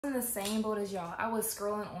In the same boat as y'all. I was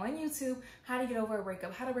scrolling on YouTube how to get over a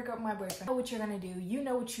breakup, how to break up with my boyfriend. You know what you're gonna do. You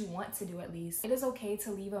know what you want to do at least. It is okay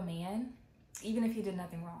to leave a man even if he did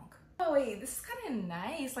nothing wrong. Oh wait, this is kind of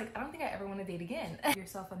nice. Like, I don't think I ever want to date again.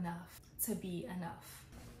 Yourself enough to be enough.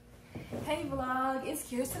 Hey vlog, it's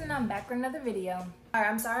Kirsten and I'm back with another video. Alright,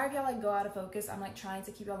 I'm sorry if y'all like go out of focus. I'm like trying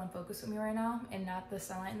to keep y'all in focus with me right now and not the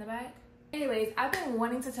sunlight in the back. Anyways, I've been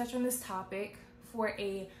wanting to touch on this topic for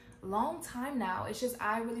a long time now. It's just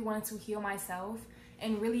I really wanted to heal myself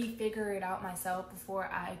and really figure it out myself before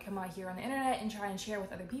I come out here on the internet and try and share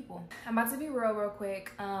with other people. I'm about to be real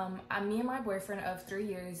quick. Me and my boyfriend of 3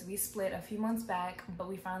 years, we split a few months back, but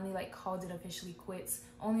we finally like called it officially quits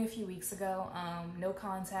only a few weeks ago. No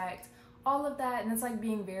contact, all of that, and it's like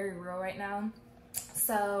being very real right now.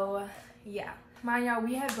 So yeah, mind y'all,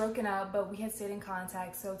 we had broken up, but we had stayed in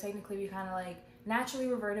contact, so technically we kind of like naturally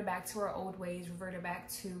reverted back to our old ways, reverted back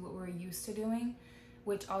to what we were used to doing,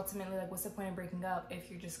 which ultimately, like, what's the point of breaking up if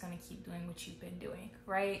you're just gonna keep doing what you've been doing,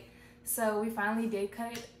 right? So we finally did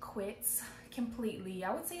cut it quits completely.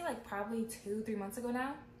 I would say like probably 2-3 months ago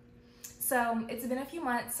now. So it's been a few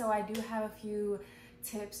months, so I do have a few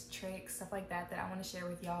tips, tricks, stuff like that I want to share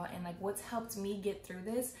with y'all, and like what's helped me get through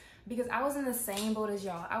this, because I was in the same boat as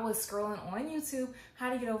y'all. I was scrolling on YouTube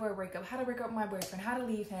how to get over a breakup, how to break up with my boyfriend, how to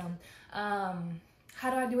leave him, how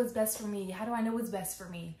do I do what's best for me, how do I know what's best for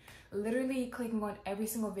me, literally clicking on every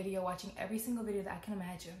single video, watching every single video that I can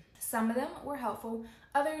imagine. Some of them were helpful,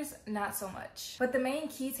 others not so much. But the main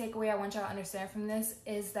key takeaway I want y'all to understand from this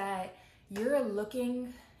is that you're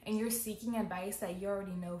looking and you're seeking advice that you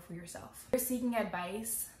already know for yourself. You're seeking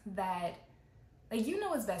advice that, like, you know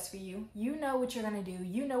what's best for you. You know what you're gonna do.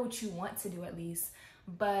 You know what you want to do at least,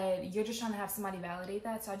 but you're just trying to have somebody validate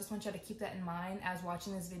that. So I just want you to keep that in mind as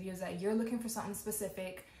watching this video, is that you're looking for something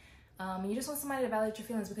specific. And you just want somebody to validate your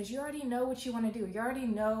feelings because you already know what you want to do. You already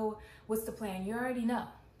know what's the plan. You already know.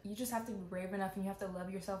 You just have to be brave enough and you have to love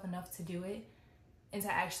yourself enough to do it and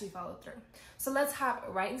to actually follow through. So let's hop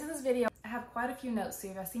right into this video. I have quite a few notes, so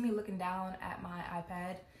if y'all see me looking down at my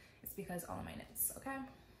iPad, it's because all of my notes, okay?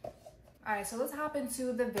 All right, so let's hop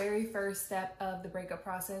into the very first step of the breakup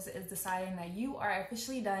process, is deciding that you are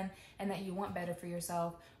officially done and that you want better for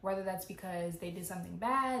yourself, whether that's because they did something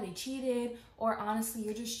bad, they cheated, or honestly,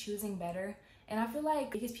 you're just choosing better. And I feel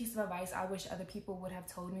like the biggest piece of advice I wish other people would have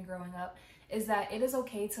told me growing up is that it is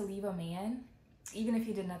okay to leave a man even if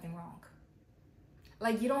he did nothing wrong.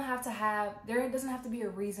 Like, you don't have to have, there doesn't have to be a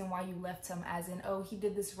reason why you left him, as in, oh, he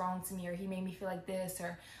did this wrong to me, or he made me feel like this,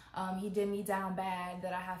 or he did me down bad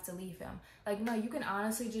that I have to leave him. Like, no, you can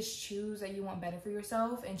honestly just choose that you want better for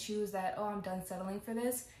yourself and choose that, oh, I'm done settling for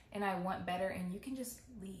this and I want better, and you can just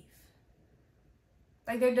leave.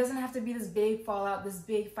 Like, there doesn't have to be this big fallout, this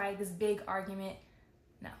big fight, this big argument.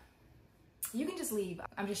 No, you can just leave.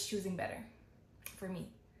 I'm just choosing better for me.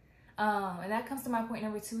 And that comes to my point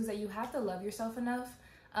number 2, is that you have to love yourself enough.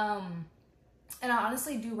 And I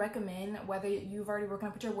honestly do recommend, whether you've already broken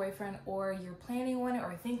up with your boyfriend or you're planning on it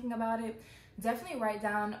or thinking about it, definitely write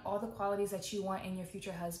down all the qualities that you want in your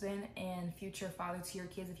future husband and future father to your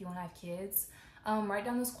kids if you want to have kids. Write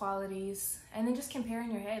down those qualities and then just compare in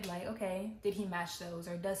your head, like, okay, did he match those,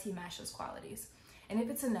 or does he match those qualities? And if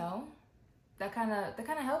it's a no, that kind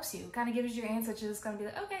of helps you. It kind of gives you your answer. You're just gonna be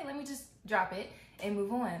like, okay, let me just drop it and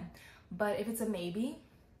move on. But if it's a maybe,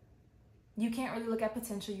 you can't really look at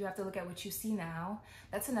potential. You have to look at what you see now.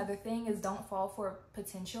 That's another thing, is don't fall for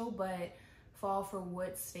potential, but fall for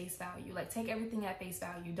what's face value. Like, take everything at face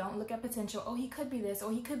value. Don't look at potential. Oh, he could be this. Oh,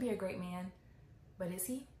 he could be a great man. But is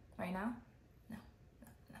he right now? No.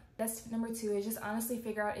 That's number 2, is just honestly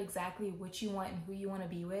figure out exactly what you want and who you want to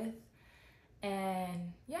be with.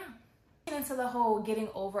 And yeah, into the whole getting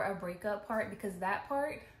over a breakup part, because that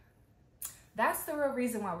part, that's the real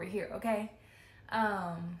reason why we're here, okay?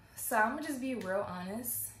 So I'm gonna just be real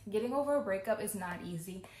honest. Getting over a breakup is not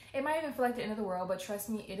easy. It might even feel like the end of the world, but trust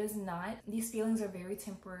me, it is not. These feelings are very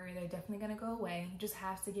temporary. They're definitely gonna go away. You just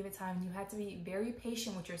have to give it time. You have to be very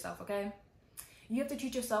patient with yourself, okay? You have to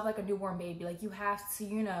treat yourself like a newborn baby. Like, you have to,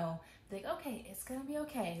 you know, like, okay, it's gonna be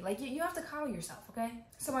okay. Like, you have to calm yourself, okay?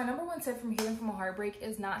 So my number 1 tip from healing from a heartbreak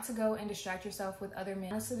is not to go and distract yourself with other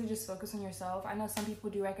men. Honestly, to just focus on yourself. I know some people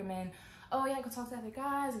do recommend, oh yeah, go talk to other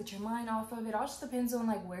guys, get your mind off of it. It all just depends on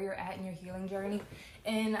like where you're at in your healing journey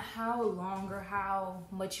and how long or how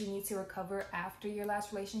much you need to recover after your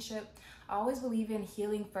last relationship. I always believe in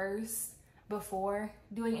healing first before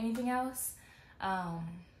doing anything else.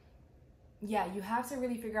 yeah, you have to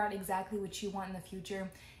really figure out exactly what you want in the future,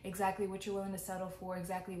 exactly what you're willing to settle for,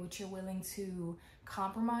 exactly what you're willing to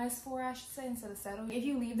compromise for, I should say, instead of settle. If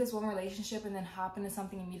you leave this one relationship and then hop into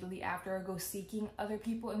something immediately after, or go seeking other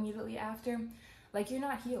people immediately after, like, you're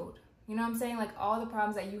not healed. You know what I'm saying? Like, all the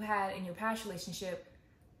problems that you had in your past relationship,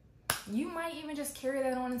 you might even just carry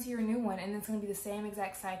that on into your new one, and it's going to be the same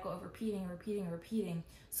exact cycle of repeating.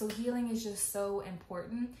 So healing is just so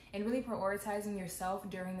important, and really prioritizing yourself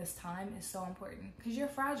during this time is so important, because you're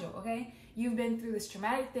fragile, okay? You've been through this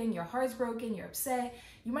traumatic thing, your heart's broken, you're upset.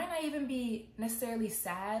 You might not even be necessarily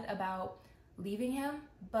sad about leaving him,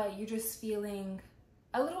 but you're just feeling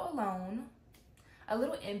a little alone, a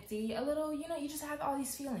little empty, a little, you know, you just have all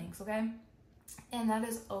these feelings, okay? And that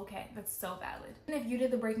is okay. That's so valid. And if you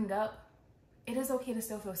did the breaking up, it is okay to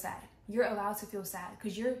still feel sad. You're allowed to feel sad,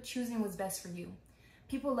 because you're choosing what's best for you.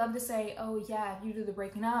 People love to say, oh yeah, if you do the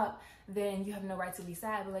breaking up, then you have no right to be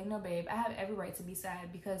sad. But like, no babe, I have every right to be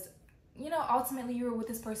sad, because, you know, ultimately you were with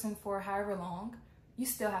this person for however long. You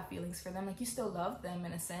still have feelings for them. Like, you still love them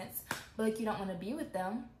in a sense, but like, you don't want to be with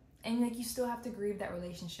them. And like, you still have to grieve that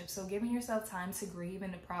relationship. So giving yourself time to grieve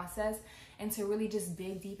and to process and to really just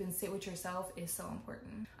dig deep and sit with yourself is so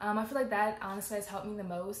important. I feel like that honestly has helped me the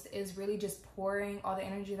most, is really just pouring all the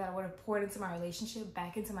energy that I would have poured into my relationship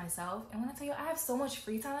back into myself. And when I tell you I have so much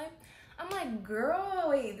free time, I'm like, girl,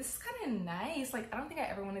 wait, this is kind of nice. Like, I don't think I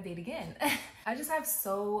ever want to date again. I just have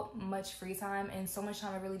so much free time and so much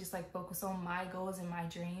time to really just like focus on my goals and my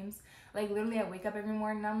dreams. Like, literally I wake up every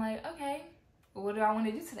morning and I'm like, okay, what do I want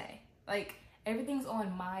to do today? Like, everything's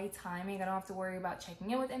on my timing. I don't have to worry about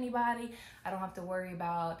checking in with anybody. I don't have to worry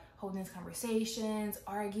about holding these conversations,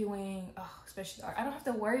 arguing, especially, I don't have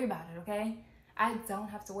to worry about it, okay? I don't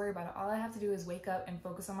have to worry about it. All I have to do is wake up and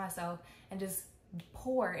focus on myself and just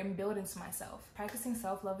pour and build into myself. Practicing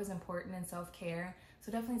self-love is important, and self-care.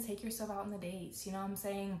 So definitely take yourself out on the dates. You know what I'm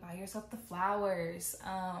saying? Buy yourself the flowers.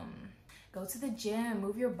 Go to the gym,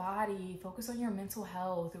 move your body, focus on your mental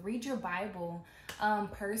health, read your Bible.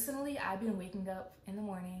 Personally, I've been waking up in the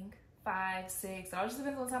morning, 5, 6, it all just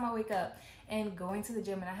depends on the time I wake up, and going to the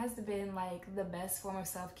gym. And that has been like the best form of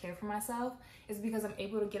self-care for myself, is because I'm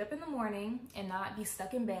able to get up in the morning and not be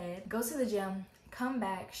stuck in bed, go to the gym, come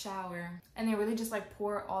back, shower, and then really just like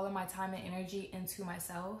pour all of my time and energy into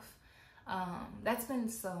myself. That's been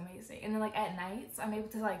so amazing. And then like at nights, I'm able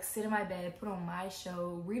to like sit in my bed, put on my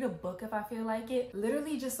show, read a book if I feel like it.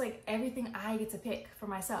 Literally just like everything I get to pick for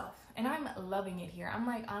myself. And I'm loving it here. I'm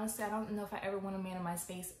like, honestly, I don't know if I ever want a man in my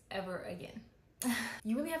space ever again.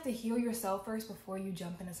 You really have to heal yourself first before you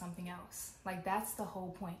jump into something else. Like, that's the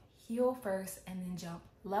whole point. Heal first and then jump.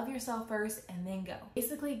 Love yourself first and then go.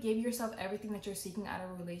 Basically, give yourself everything that you're seeking out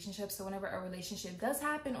of a relationship, so whenever a relationship does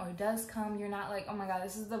happen or does come, you're not like, oh my god,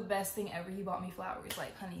 this is the best thing ever, you bought me flowers.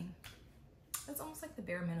 Like, honey, that's almost like the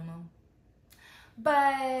bare minimum.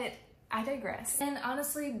 But I digress. And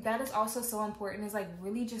honestly, that is also so important, is like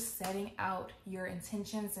really just setting out your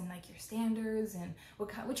intentions and like your standards and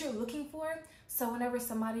what you're looking for. So whenever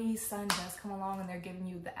somebody's son does come along and they're giving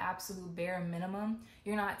you the absolute bare minimum,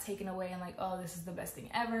 you're not taken away and like, oh, this is the best thing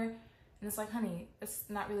ever. And it's like, honey, it's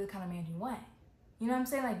not really the kind of man you want. You know what I'm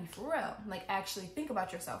saying? Like, be for real. Like, actually think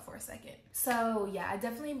about yourself for a second. So yeah, I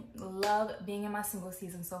definitely love being in my single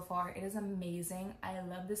season so far. It is amazing. I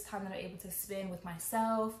love this time that I'm able to spend with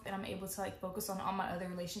myself, and I'm able to like focus on all my other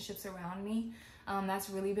relationships around me. That's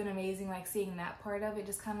really been amazing, like seeing that part of it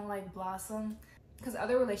just kind of like blossom. Because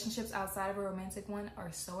other relationships outside of a romantic one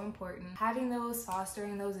are so important. Having those,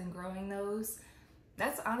 fostering those, and growing those,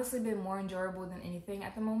 that's honestly been more enjoyable than anything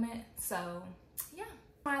at the moment. So yeah.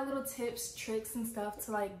 My little tips, tricks, and stuff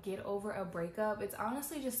to like get over a breakup, it's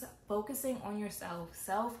honestly just focusing on yourself.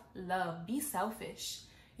 Self-love. Be selfish.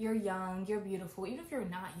 You're young, you're beautiful, even if you're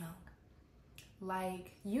not young.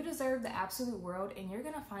 Like, you deserve the absolute world, and you're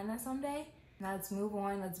gonna find that someday. Now let's move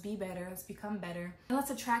on, let's be better, let's become better, and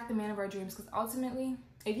let's attract the man of our dreams, because ultimately,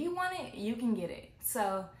 if you want it, you can get it.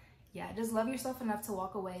 So yeah, just love yourself enough to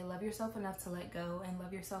walk away, love yourself enough to let go, and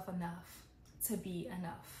love yourself enough to be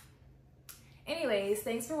enough. Anyways,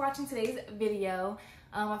 thanks for watching today's video.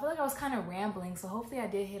 I feel like I was kind of rambling, so hopefully I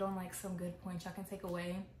did hit on like some good points y'all can take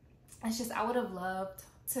away. It's just, I would have loved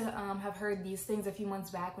to have heard these things a few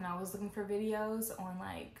months back when I was looking for videos on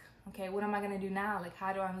like, okay, what am I gonna do now? Like,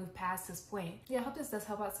 how do I move past this point? Yeah, I hope this does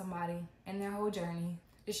help out somebody in their whole journey.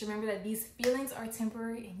 Just remember that these feelings are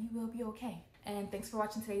temporary and you will be okay. And thanks for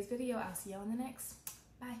watching today's video. I'll see y'all in the next.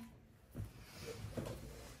 Bye.